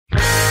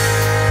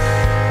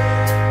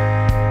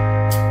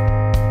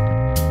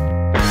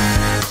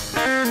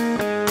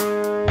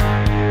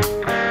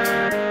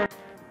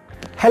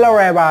Hello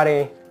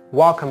everybody,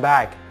 welcome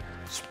back.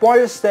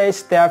 Spoilers say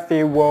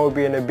Steffy will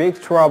be in a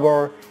big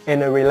trouble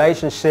in a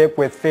relationship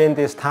with Finn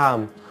this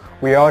time.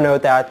 We all know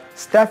that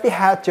Steffy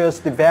had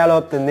just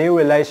developed a new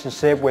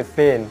relationship with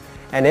Finn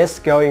and it's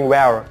going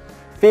well.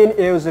 Finn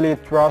usually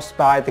drops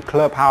by the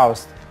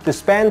clubhouse to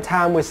spend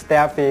time with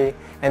Steffy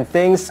and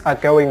things are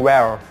going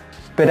well.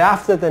 But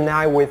after the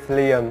night with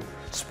Liam,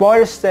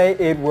 spoilers say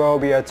it will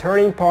be a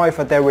turning point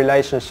for their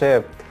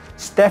relationship.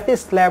 Steffy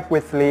slept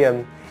with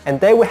Liam and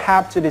they will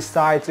have to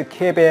decide to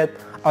keep it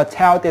or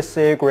tell their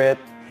secret.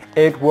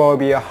 It will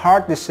be a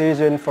hard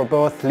decision for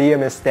both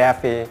Liam and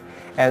Steffy,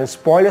 and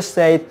spoilers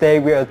say they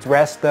will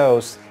address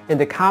those in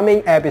the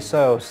coming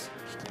episodes.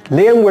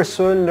 Liam will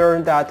soon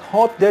learn that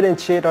Hope didn't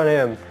cheat on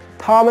him.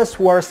 Thomas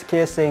was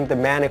kissing the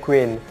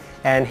mannequin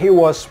and he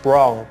was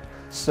wrong.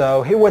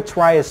 So he will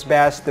try his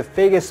best to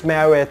fix his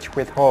marriage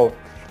with Hope,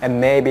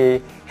 and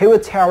maybe he will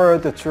tell her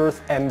the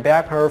truth and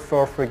beg her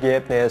for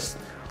forgiveness.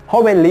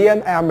 Hope and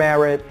Liam are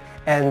married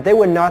and they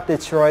will not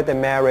destroy the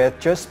marriage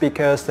just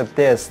because of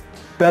this.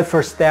 But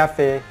for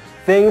Steffy,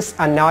 things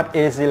are not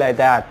easy like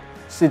that.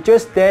 She's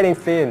just dating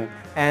Finn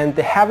and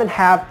they haven't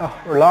had a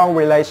long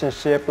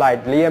relationship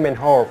like Liam and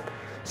Hope.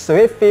 So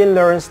if Finn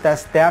learns that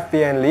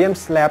Steffy and Liam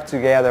slept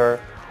together,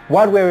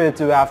 what will he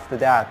do after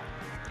that?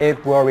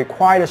 It will be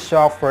quite a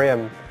shock for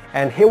him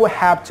and he will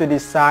have to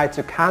decide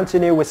to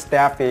continue with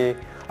Steffy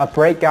or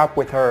break up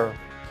with her.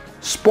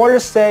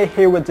 Spoilers say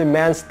he will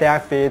demand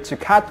Steffy to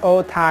cut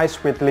all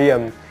ties with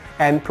Liam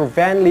and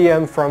prevent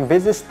Liam from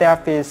visiting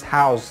Steffy's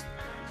house.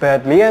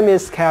 But Liam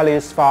is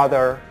Kelly's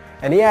father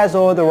and he has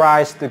all the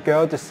rights to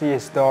go to see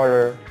his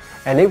daughter,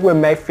 and it will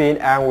make Finn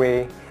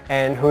angry,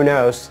 and who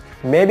knows,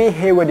 maybe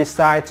he will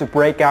decide to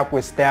break up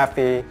with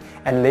Steffy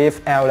and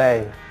leave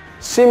LA.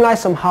 Seems like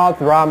some hot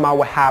drama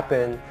will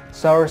happen,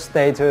 so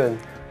stay tuned.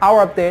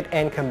 I'll update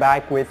and come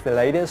back with the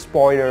latest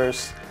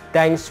spoilers.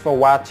 Thanks for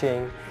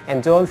watching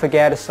and don't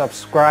forget to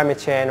subscribe my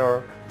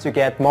channel to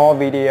get more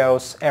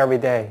videos every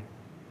day.